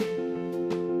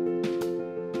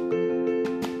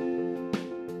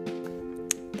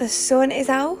the sun is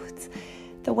out,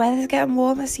 the weather's getting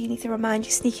warmer, so you need to remind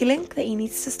your sneaky link that he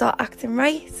needs to start acting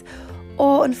right,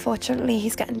 or unfortunately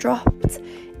he's getting dropped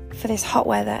for this hot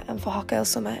weather and for hot girl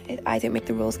summer. I don't make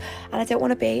the rules, and I don't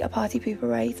want to be a party pooper,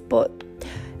 right? But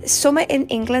summer in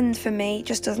England for me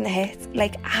just doesn't hit.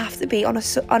 Like, I have to be on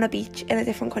a beach in a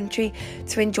different country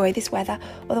to enjoy this weather,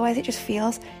 otherwise it just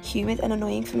feels humid and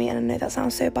annoying for me. And I know that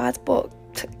sounds so bad, but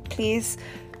please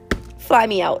fly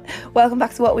me out. Welcome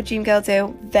back to What Would Dream Girl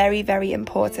Do? Very, very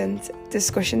important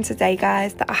discussion today,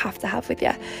 guys, that I have to have with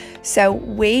you. So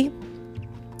we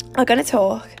are going to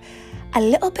talk a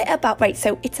little bit about, right,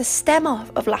 so it's a stem off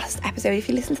of last episode. If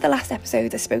you listen to the last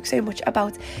episode, I spoke so much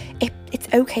about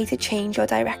it's okay to change your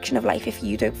direction of life if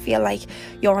you don't feel like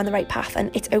you're on the right path,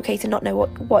 and it's okay to not know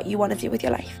what you want to do with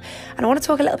your life. And I want to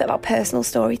talk a little bit about personal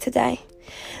story today.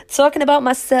 Talking about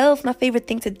myself, my favourite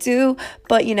thing to do,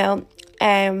 but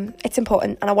it's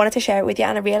important, and I wanted to share it with you,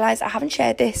 and I realised I haven't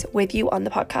shared this with you on the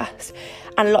podcast,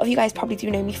 and a lot of you guys probably do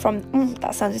know me from,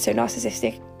 that sounded so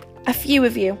narcissistic, a few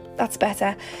of you, that's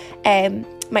better,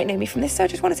 might know me from this, so I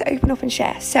just wanted to open up and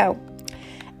share. So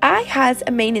I had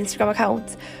a main Instagram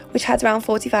account which had around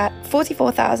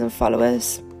 44,000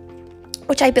 followers,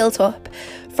 which I built up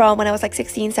from when I was like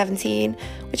 16, 17,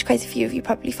 which quite a few of you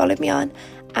probably followed me on,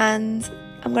 and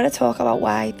I'm going to talk about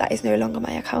why that is no longer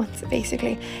my account,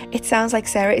 basically. It sounds like,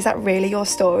 Sarah, is that really your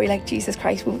story? Like, Jesus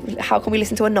Christ, how can we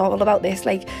listen to a novel about this?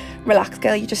 Like, relax,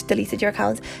 girl, you just deleted your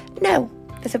account. No,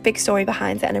 there's a big story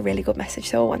behind it and a really good message,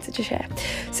 so I wanted to share.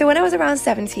 So when I was around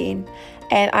 17,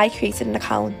 I created an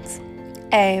account,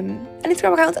 an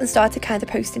Instagram account, and started kind of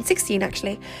posting, 16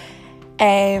 actually.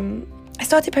 I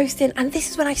started posting, and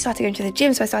this is when I started going to the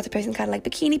gym, so I started posting kind of like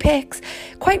bikini pics,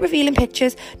 quite revealing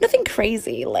pictures, nothing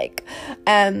crazy, like,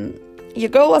 your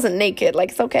girl wasn't naked,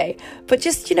 like, it's okay, but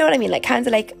just, you know what I mean, like, kind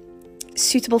of like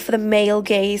suitable for the male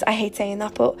gaze. I hate saying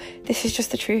that, but this is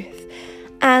just the truth.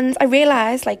 And I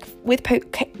realised, like, with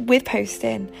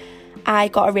posting, I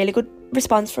got a really good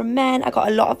response from men. I got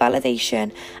a lot of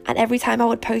validation, and every time I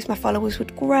would post, my followers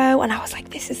would grow, and I was like,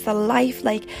 this is the life,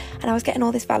 like, and I was getting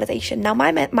all this validation. Now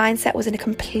my mindset was in a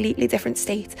completely different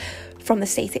state from the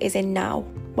state it is in now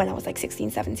when I was like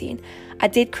 16, 17. I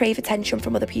did crave attention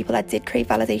from other people. I did crave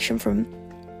validation from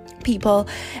people,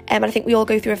 and I think we all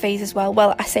go through a phase as well.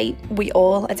 Well, I say we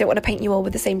all, I don't want to paint you all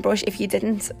with the same brush. If you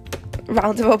didn't,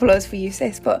 round of applause for you,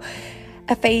 sis. But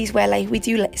a phase where, like, we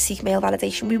do, like, seek male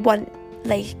validation. We want,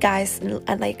 like, guys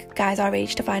and like guys our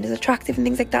age to find us attractive and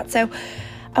things like that. So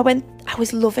I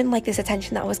was loving, like, this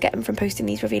attention that I was getting from posting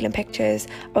these revealing pictures.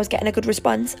 I was getting a good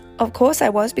response. Of course I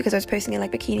was, because I was posting in,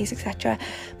 like, bikinis, etc.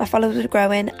 My followers were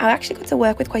growing. I actually got to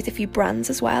work with quite a few brands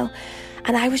as well,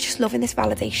 and I was just loving this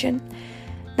validation.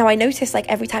 Now I noticed, like,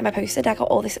 every time I posted, I got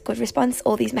all this good response,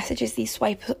 all these messages, these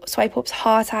swipe ups,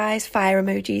 heart eyes, fire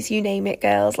emojis, you name it,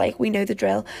 girls, like, we know the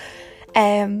drill.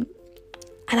 And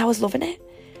I was loving it.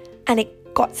 And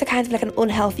it got to kind of like an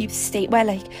unhealthy state where,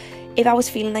 like, if I was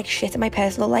feeling like shit in my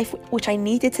personal life, which I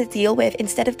needed to deal with,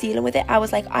 instead of dealing with it, I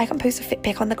was like, I can post a fit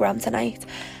pic on the gram tonight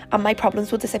and my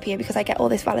problems will disappear because I get all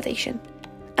this validation.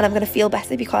 And I'm going to feel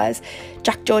better because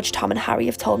Jack, George, Tom and Harry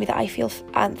have told me that I feel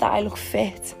and that I look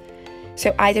fit.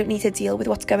 So I don't need to deal with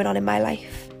what's going on in my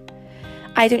life.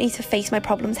 I don't need to face my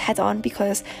problems head on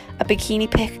because a bikini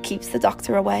pic keeps the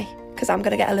doctor away, because I'm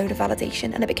going to get a load of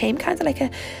validation. And it became kind of like a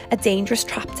dangerous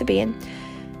trap to be in.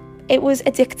 It was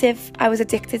addictive. I was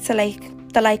addicted to,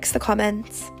 like, the likes, the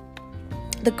comments,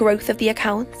 the growth of the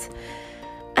account.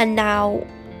 And now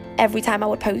every time I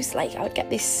would post, like, I would get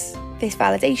this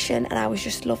validation, and I was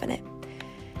just loving it.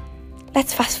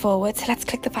 Let's fast forward. Let's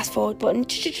click the fast forward button.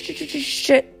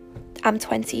 I'm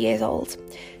 20 years old.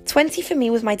 20 for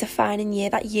me was my defining year,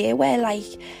 that year where, like,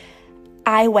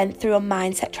 I went through a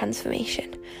mindset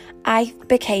transformation. I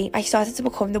started to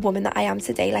become the woman that I am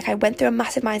today. Like, I went through a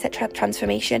massive mindset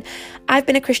transformation. I've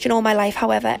been a Christian all my life.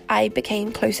 However, I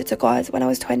became closer to God when I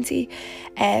was 20.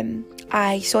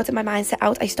 I sorted my mindset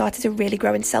out. I started to really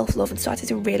grow in self-love and started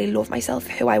to really love myself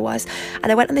for who I was.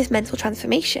 And I went on this mental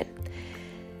transformation.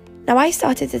 Now, I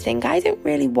started to think, I don't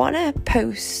really want to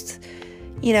post,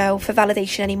 for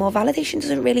validation anymore. Validation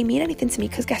doesn't really mean anything to me,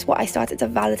 because guess what? I started to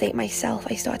validate myself.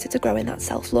 I started to grow in that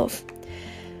self-love.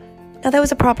 Now, there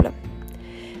was a problem.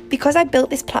 Because I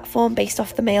built this platform based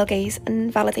off the male gaze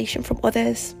and validation from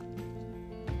others,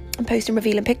 and posting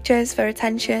revealing pictures for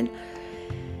attention,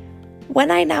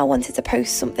 when I now wanted to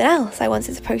post something else, I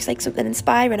wanted to post, like, something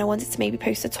inspiring. I wanted to maybe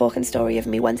post a talking story of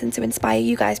me wanting to inspire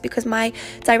you guys, because my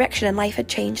direction in life had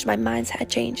changed, my mindset had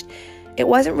changed. It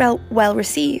wasn't well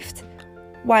received.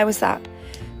 Why was that?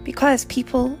 Because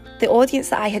the audience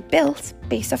that I had built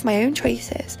based off my own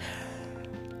choices,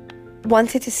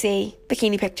 wanted to see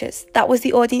bikini pictures. That was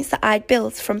the audience that I'd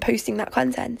built from posting that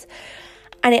content.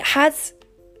 And it has,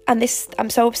 and this,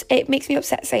 it makes me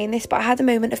upset saying this, but I had a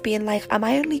moment of being like, am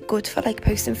I only good for like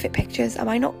posting fit pictures? Am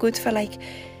I not good for like,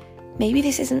 maybe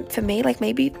this isn't for me? Like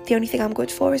maybe the only thing I'm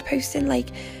good for is posting like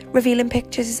revealing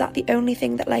pictures. Is that the only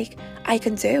thing that like I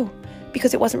can do?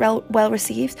 Because it wasn't well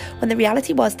received. When the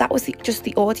reality was that was just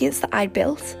the audience that I'd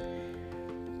built.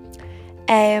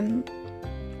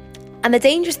 And the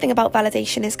dangerous thing about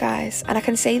validation is, guys, and I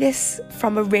can say this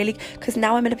from because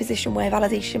now I'm in a position where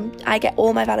I get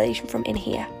all my validation from in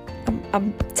here.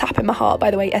 I'm tapping my heart,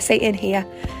 by the way. I say in here.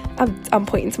 I'm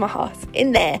pointing to my heart.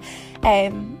 In there.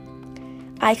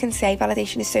 I can say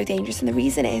validation is so dangerous, and the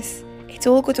reason is, it's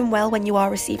all good and well when you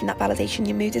are receiving that validation.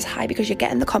 Your mood is high because you're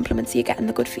getting the compliments, you're getting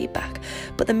the good feedback.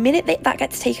 But the minute that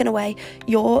gets taken away,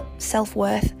 your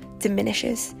self-worth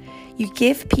diminishes. If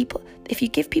you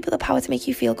give people the power to make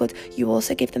you feel good, you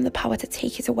also give them the power to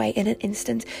take it away in an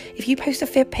instant. If you post a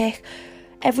fit pic,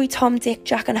 every Tom, Dick,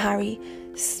 Jack and Harry,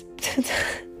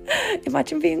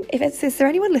 imagine is there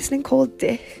anyone listening called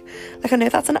Dick? Like, I know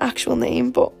that's an actual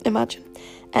name, but imagine.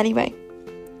 Anyway,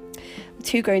 I'm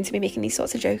too grown to be making these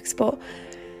sorts of jokes, but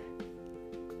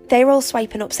they're all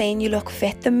swiping up saying you look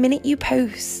fit. The minute you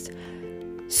post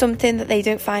something that they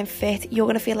don't find fit, you're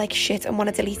going to feel like shit and want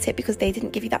to delete it because they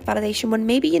didn't give you that validation, when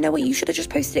maybe, you know what, you should have just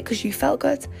posted it because you felt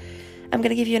good. I'm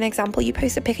going to give you an example. You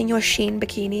post a pic in your Shein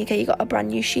bikini. Okay, you got a brand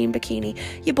new Shein bikini.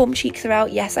 Your bum cheeks are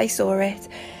out. Yes, I saw it.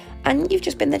 And you've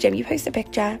just been in the gym. You post a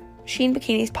picture. Shein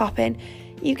bikini's popping.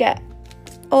 You get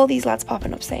all these lads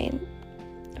popping up saying,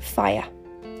 fire,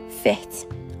 fit,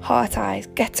 heart eyes,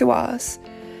 get to ours,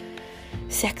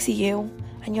 sexy you.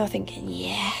 And you're thinking,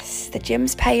 yes, the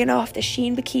gym's paying off, the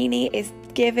Shein bikini is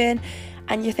giving,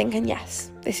 and you're thinking,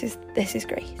 yes, this is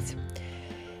great.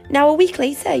 Now, a week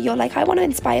later, you're like, I want to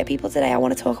inspire people today. I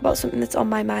want to talk about something that's on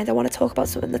my mind. I want to talk about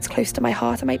something that's close to my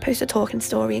heart. I might post a talking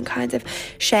story and kind of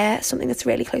share something that's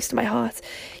really close to my heart.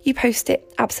 You post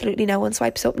it, absolutely no one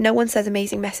swipes up. No one says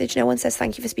amazing message. No one says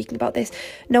thank you for speaking about this.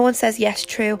 No one says yes,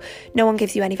 true. No one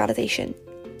gives you any validation.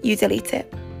 You delete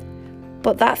it.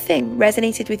 But that thing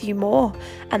resonated with you more,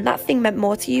 and that thing meant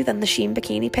more to you than the Shein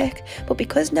bikini pic. But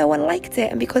because no one liked it,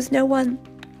 and because no one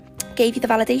gave you the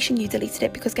validation, you deleted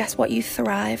it. Because guess what? You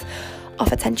thrive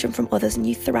off attention from others, and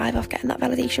you thrive off getting that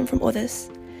validation from others.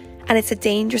 And it's a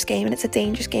dangerous game, and it's a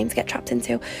dangerous game to get trapped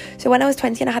into. So when I was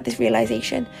 20 and I had this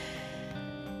realisation.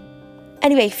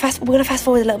 Anyway, we're going to fast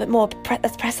forward a little bit more.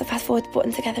 Let's press the fast forward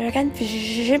button together again.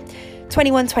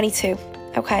 21, 22,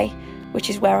 okay? Which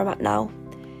is where I'm at now.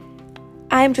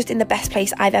 I am just in the best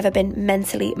place I've ever been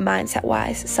mentally,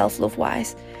 mindset-wise,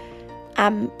 self-love-wise.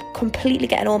 I'm completely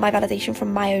getting all my validation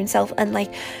from my own self. And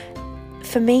like,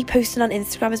 for me, posting on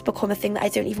Instagram has become a thing that I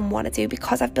don't even want to do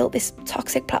because I've built this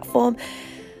toxic platform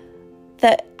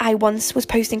that I once was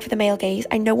posting for the male gaze.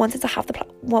 I no longer wanted to have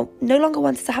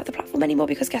the platform anymore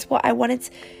because guess what? I wanted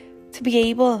to be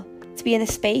able to be in a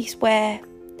space where,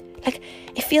 like,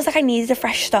 it feels like I needed a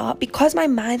fresh start because my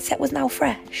mindset was now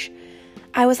fresh.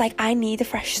 I was like, I need a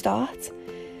fresh start.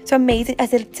 So I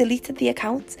deleted the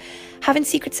account. Having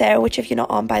Secret Sarah, which if you're not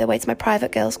on, by the way, it's my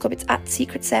private girls club. It's at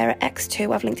Secret Sarah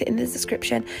X2. I've linked it in the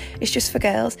description. It's just for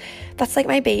girls. That's like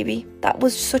my baby. That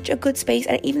was such a good space.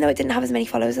 And even though it didn't have as many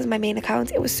followers as my main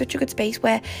account, it was such a good space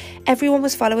where everyone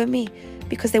was following me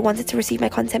because they wanted to receive my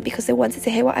content, because they wanted to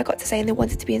hear what I got to say, and they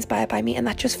wanted to be inspired by me. And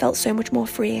that just felt so much more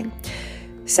freeing.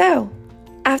 So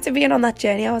after being on that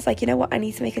journey, I was like, you know what? I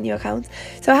need to make a new account.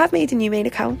 So I have made a new main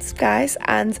account, guys,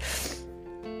 and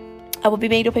I will be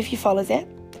made up if you follow it.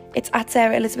 It's at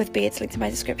Sarah Elizabeth B. It's linked in my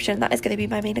description. That is going to be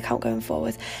my main account going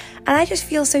forward. And I just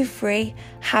feel so free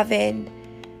having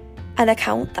an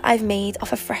account that I've made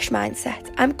off a fresh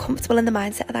mindset. I'm comfortable in the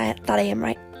mindset that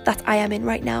I am in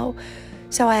right now.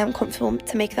 So I am comfortable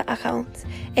to make that account.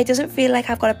 It doesn't feel like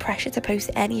I've got a pressure to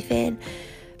post anything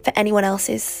for anyone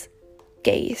else's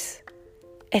gaze.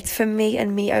 It's for me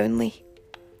and me only.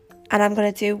 And I'm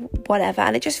going to do whatever.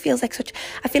 And it just feels like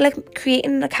I feel like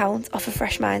creating an account off a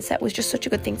fresh mindset was just such a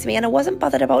good thing to me. And I wasn't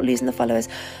bothered about losing the followers.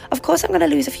 Of course, I'm going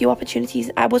to lose a few opportunities.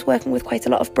 I was working with quite a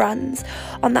lot of brands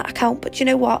on that account. But you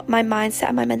know what? My mindset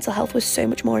and my mental health was so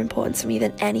much more important to me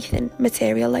than anything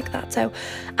material like that. So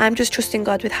I'm just trusting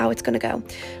God with how it's going to go.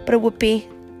 But it would be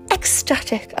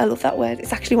ecstatic. I love that word.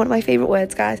 It's actually one of my favourite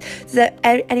words, guys. Does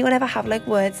anyone ever have like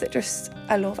words that just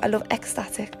I love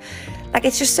ecstatic? Like,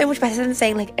 it's just so much better than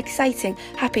saying like exciting,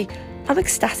 happy. I'm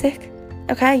ecstatic.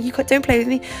 Okay, don't play with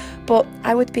me. But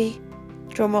I would be,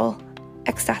 drumroll,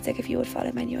 ecstatic if you would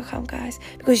follow my new account, guys,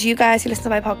 because you guys who listen to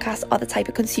my podcast are the type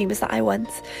of consumers that I want,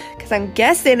 because I'm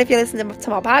guessing if you listen to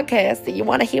my podcast that you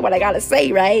want to hear what I gotta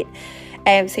say, right?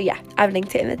 So yeah, I've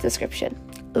linked it in the description.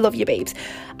 Love you, babes.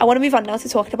 I want to move on now to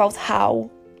talking about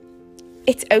how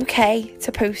it's okay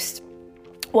to post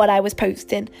what I was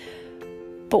posting,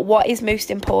 but what is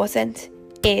most important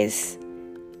is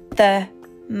the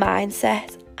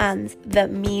mindset and the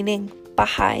meaning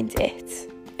behind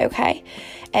it, okay?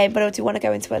 But I do want to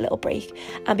go into a little break,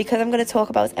 and because I'm going to talk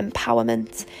about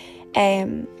empowerment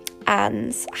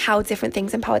and how different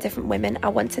things empower different women, I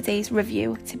want today's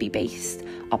review to be based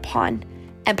upon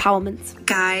empowerment.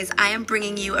 Guys, I am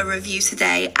bringing you a review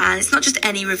today, and it's not just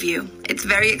any review. It's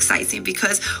very exciting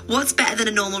because what's better than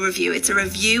a normal review? It's a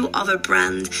review of a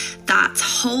brand that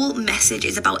whole message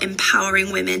is about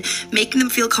empowering women, making them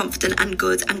feel confident and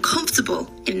good and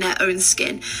comfortable in their own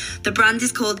skin. The brand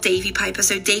is called Davy Piper.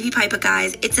 So Davy Piper,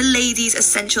 guys, it's a ladies'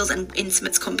 essentials and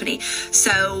intimates company.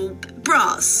 So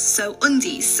bras, so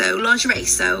undies, so lingerie,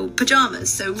 so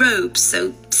pajamas, so robes, so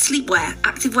sleepwear,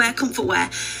 activewear, comfort wear.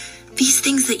 These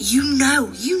things that you know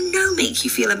make you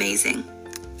feel amazing.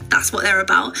 That's what they're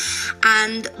about.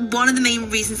 And one of the main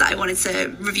reasons that I wanted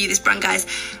to review this brand, guys,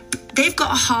 they've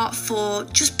got a heart for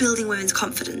just building women's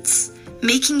confidence,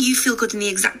 making you feel good in the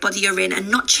exact body you're in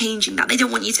and not changing that. They don't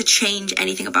want you to change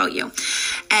anything about you.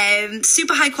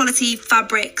 Super high quality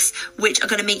fabrics, which are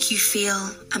going to make you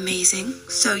feel amazing.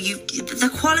 So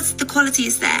the quality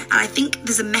is there. And I think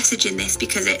there's a message in this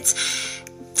because it's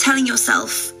telling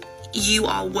yourself you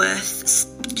are worth,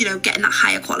 getting that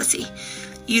higher quality.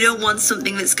 You don't want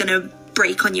something that's going to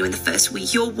break on you in the first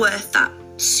week. You're worth that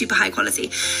super high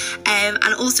quality. And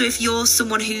also, if you're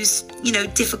someone who's,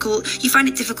 difficult, you find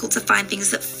it difficult to find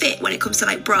things that fit when it comes to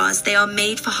like bras, they are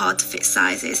made for hard to fit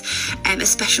sizes,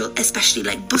 especially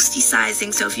like busty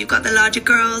sizing. So if you've got the larger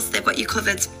girls, they've got you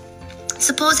covered.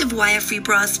 Supportive wire-free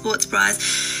bras, sports bras,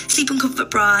 sleep and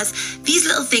comfort bras. These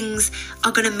little things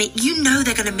are going to make,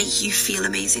 they're going to make you feel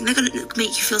amazing. They're going to make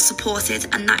you feel supported,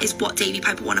 and that is what Davy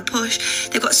Piper want to push.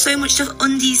 They've got so much stuff: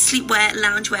 undies, sleepwear,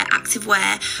 loungewear,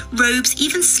 activewear, robes,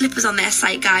 even slippers on their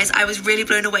site, guys. I was really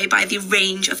blown away by the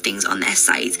range of things on their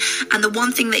site. And the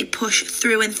one thing they push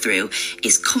through and through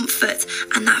is comfort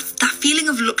and that feeling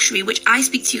of luxury, which I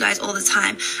speak to you guys all the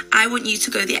time. I want you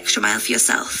to go the extra mile for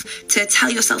yourself, to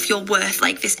tell yourself you're worth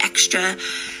like this extra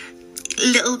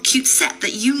little cute set that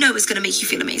is going to make you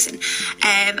feel amazing.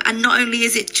 And not only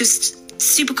is it just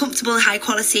super comfortable and high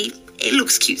quality, it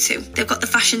looks cute too. They've got the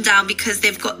fashion down because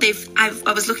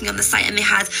I was looking on the site and they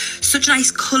had such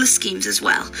nice colour schemes as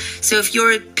well. So if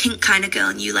you're a pink kind of girl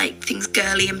and you like things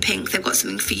girly and pink, they've got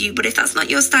something for you. But if that's not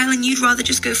your style and you'd rather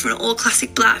just go for an all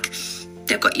classic black,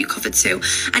 they've got you covered too.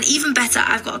 And even better,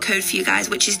 I've got a code for you guys,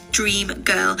 which is Dream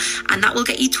Girl, and that will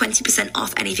get you 20%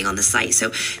 off anything on the site.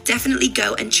 So definitely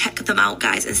go and check them out,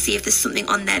 guys, and see if there's something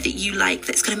on there that you like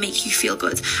that's going to make you feel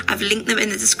good. I've linked them in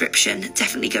the description.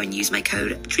 Definitely go and use my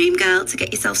code Dream Girl to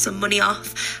get yourself some money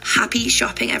off. Happy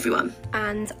shopping, everyone.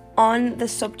 And on the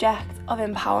subject of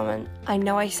empowerment, I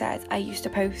know I said I used to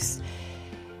post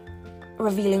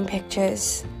revealing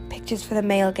pictures for the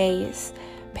male gaze,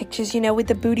 pictures, with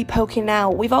the booty poking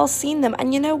out. We've all seen them.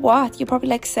 And you know what? You're probably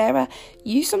like, Sarah,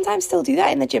 you sometimes still do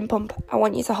that in the gym pump. I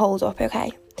want you to hold up,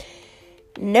 okay?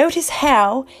 Notice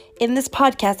how in this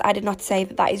podcast I did not say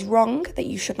that is wrong, that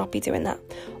you should not be doing that,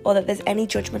 or that there's any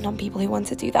judgment on people who want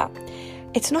to do that.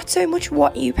 It's not so much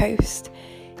what you post,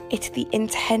 it's the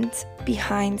intent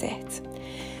behind it.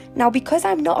 Now, because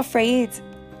I'm not afraid,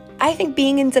 I think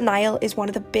being in denial is one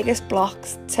of the biggest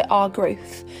blocks to our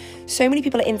growth. So many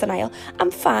people are in denial.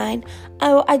 I'm fine.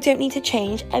 Oh, I don't need to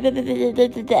change.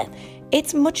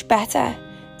 It's much better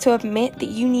to admit that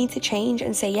you need to change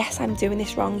and say, yes, I'm doing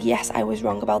this wrong. Yes, I was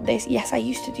wrong about this. Yes, I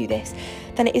used to do this.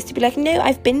 Than it is to be like, no,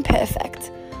 I've been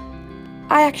perfect.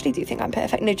 I actually do think I'm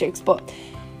perfect. No jokes, but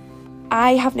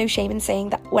I have no shame in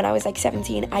saying that when I was like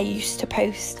 17, I used to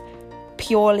post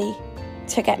purely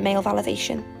to get male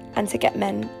validation and to get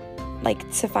men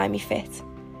to find me fit.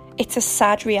 It's a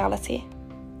sad reality.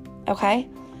 Okay?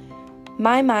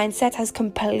 My mindset has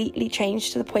completely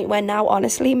changed to the point where now,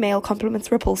 honestly, male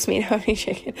compliments repulse me. No, I'm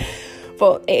joking.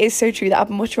 But it is so true that I'd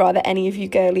much rather any of you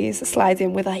girlies slide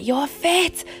in with you're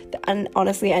fit, and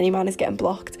honestly, any man is getting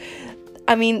blocked.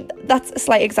 I mean, that's a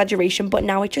slight exaggeration, but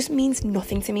now it just means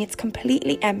nothing to me. It's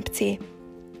completely empty.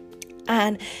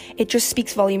 And it just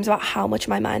speaks volumes about how much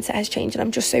my mindset has changed, and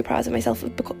I'm just so proud of myself for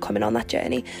coming on that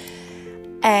journey.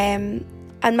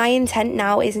 And my intent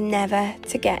now is never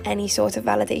to get any sort of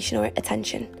validation or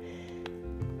attention.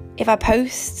 If I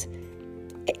post,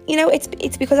 you know,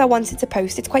 it's because I wanted to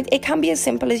post. It can be as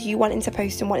simple as you wanting to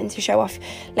post and wanting to show off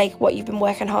like what you've been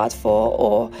working hard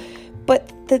for,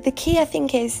 but the key, I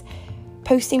think, is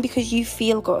posting because you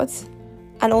feel good,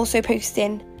 and also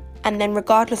posting and then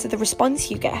regardless of the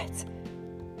response you get,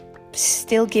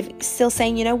 still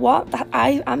saying, you know what, that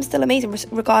I'm still amazing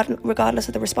regardless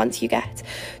of the response you get.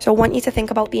 So I want you to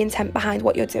think about the intent behind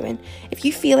what you're doing. If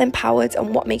you feel empowered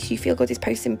and what makes you feel good is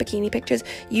posting bikini pictures,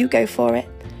 you go for it.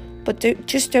 But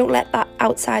don't let that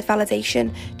outside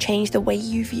validation change the way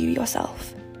you view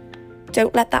yourself.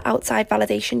 Don't let that outside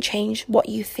validation change what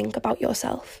you think about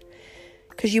yourself.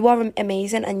 Because you are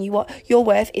amazing, and your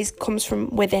worth comes from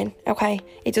within, okay?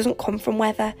 It doesn't come from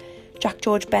whether Jack,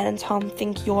 George, Ben and Tom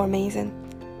think you're amazing,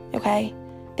 okay?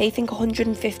 They think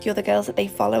 150 other girls that they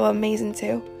follow are amazing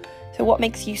too. So what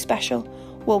makes you special?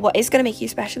 Well, what is going to make you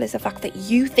special is the fact that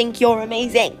you think you're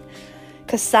amazing.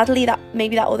 Because sadly,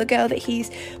 maybe that other girl that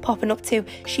he's popping up to,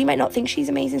 she might not think she's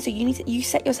amazing. So you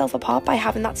set yourself apart by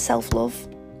having that self-love,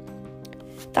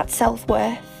 that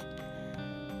self-worth,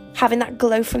 having that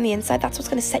glow from the inside. That's what's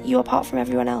going to set you apart from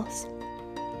everyone else.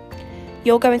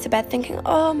 You're going to bed thinking,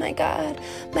 oh my God,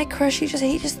 my crush, he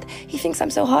thinks I'm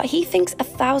so hot. He thinks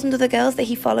 1,000 other girls that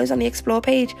he follows on the Explore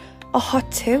page are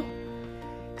hot too.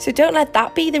 So don't let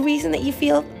that be the reason that you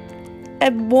feel a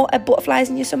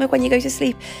butterflies in your stomach when you go to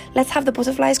sleep. Let's have the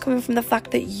butterflies coming from the fact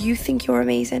that you think you're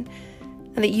amazing,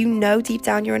 and that you know deep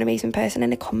down you're an amazing person,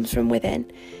 and it comes from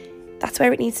within. That's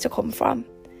where it needs to come from.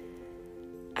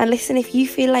 And listen, if you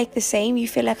feel like the same, you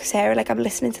feel like Sarah, like I'm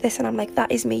listening to this and I'm like,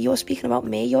 that is me. You're speaking about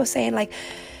me. You're saying like,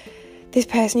 this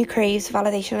person who craves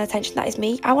validation and attention, that is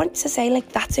me. I want to say like,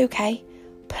 that's okay.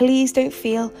 Please don't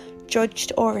feel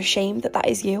judged or ashamed that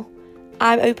is you.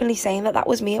 I'm openly saying that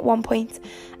was me at one point,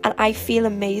 and I feel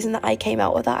amazing that I came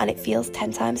out of that, and it feels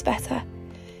 10 times better.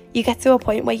 You get to a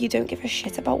point where you don't give a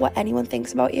shit about what anyone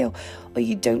thinks about you, or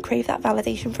you don't crave that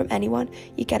validation from anyone.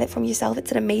 You get it from yourself.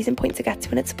 It's an amazing point to get to,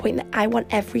 and it's a point that I want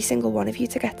every single one of you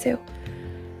to get to.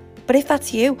 But if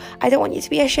that's you, I don't want you to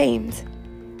be ashamed.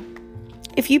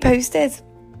 If you posted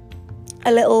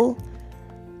a little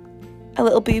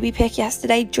booby pic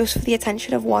yesterday just for the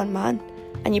attention of one man,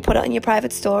 and you put it on your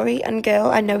private story, and girl,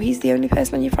 I know he's the only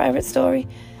person on your private story.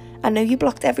 I know you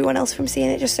blocked everyone else from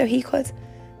seeing it just so he could.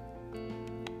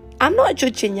 I'm not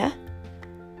judging you.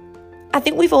 I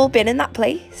think we've all been in that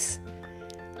place.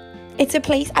 It's a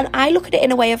place, and I look at it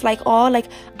in a way of like, oh, like,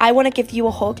 I want to give you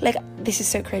a hug. Like, this is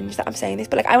so cringe that I'm saying this,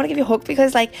 but like, I want to give you a hug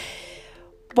because like,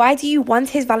 why do you want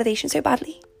his validation so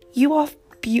badly? You are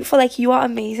beautiful, like, you are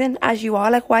amazing as you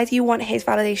are. Like, why do you want his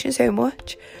validation so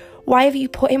much? Why have you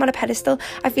put him on a pedestal?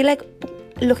 I feel like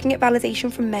looking at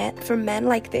validation from men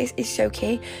like this is so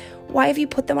key. Why have you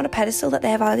put them on a pedestal that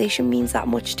their validation means that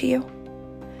much to you?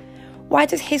 Why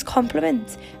is his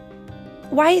compliment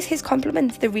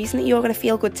the reason that you're going to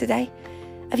feel good today?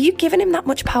 Have you given him that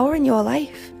much power in your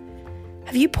life?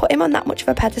 Have you put him on that much of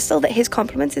a pedestal that his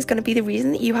compliment is going to be the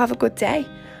reason that you have a good day?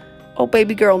 Oh,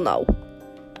 baby girl, no.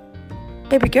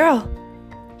 Baby girl,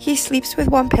 he sleeps with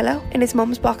one pillow in his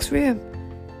mum's box room.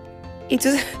 It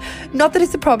does, not that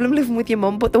it's a problem living with your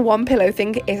mum, but the one pillow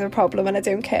thing is a problem, and I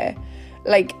don't care.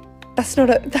 Like, he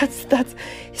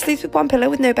sleeps with one pillow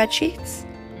with no bed sheets.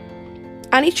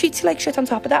 And he treats you like shit on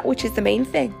top of that, which is the main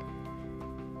thing.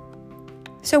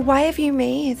 So why have you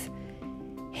made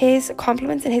his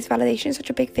compliments and his validation such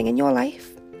a big thing in your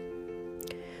life?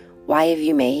 Why have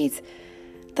you made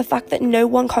the fact that no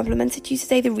one complimented you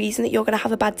today the reason that you're going to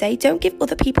have a bad day? Don't give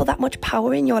other people that much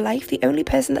power in your life. The only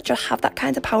person that should have that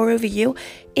kind of power over you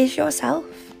is yourself.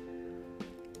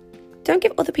 Don't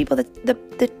give other people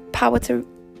the power to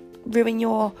ruin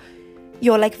your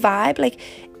like vibe. Like,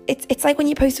 it's like when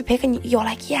you post a pic and you're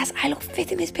like, yes, I look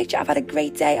fit in this picture, I've had a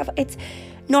great day. It's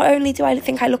not only do I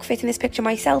think I look fit in this picture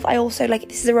myself, I also like,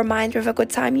 this is a reminder of a good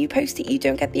time. You post it, you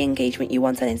don't get the engagement you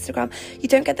want on Instagram, you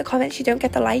don't get the comments, you don't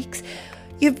get the likes,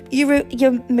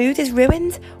 your mood is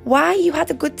ruined. Why? You had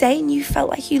a good day and you felt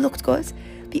like you looked good.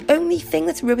 The only thing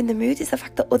that's ruined the mood is the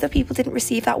fact that other people didn't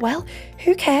receive that well.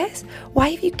 Who cares? Why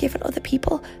have you given other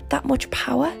people that much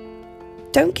power?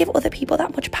 Don't give other people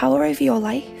that much power over your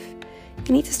life.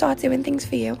 You need to start doing things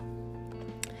for you.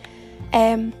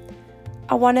 I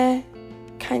want to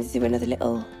kind of do another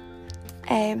little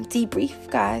debrief,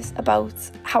 guys, about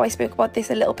how I spoke about this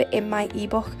a little bit in my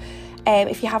ebook.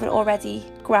 If you haven't already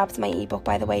grabbed my ebook,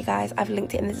 by the way, guys, I've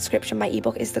linked it in the description. My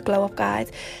ebook is the Glow Up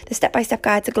Guide, the step-by-step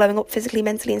guide to glowing up physically,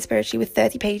 mentally and spiritually, with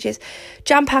 30 pages,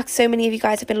 jam-packed. So many of you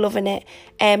guys have been loving it.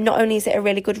 Not only is it a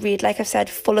really good read, like I've said,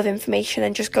 full of information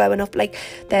and just glowing up. Like,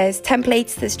 there's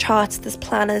templates, there's charts, there's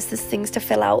planners, there's things to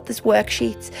fill out, there's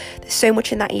worksheets. There's so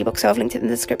much in that ebook, so I've linked it in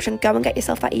the description. Go and get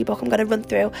yourself that ebook. I'm going to run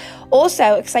through.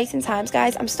 Also, exciting times,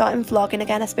 guys. I'm starting vlogging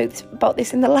again. I spoke about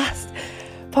this in the last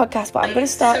podcast, but I'm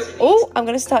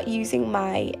going to start using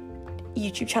my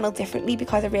YouTube channel differently,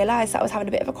 because I realised that I was having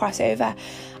a bit of a crossover.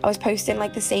 I was posting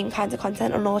like the same kinds of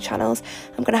content on all channels.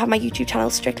 I'm going to have my YouTube channel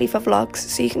strictly for vlogs,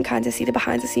 so you can kind of see the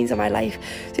behind the scenes of my life.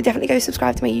 So definitely go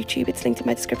subscribe to my YouTube. It's linked in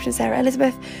my description. Sarah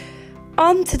Elizabeth.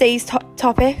 On today's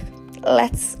topic,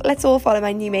 let's all follow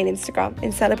my new main Instagram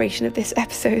in celebration of this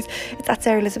episode. It's at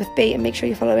Sarah Elizabeth B, and make sure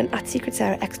you're following at Secret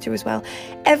Sarah X2 as well.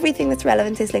 Everything that's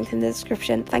relevant is linked in the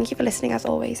description. Thank you for listening as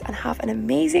always, and have an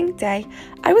amazing day.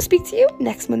 I will speak to you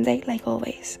next Monday like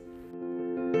always.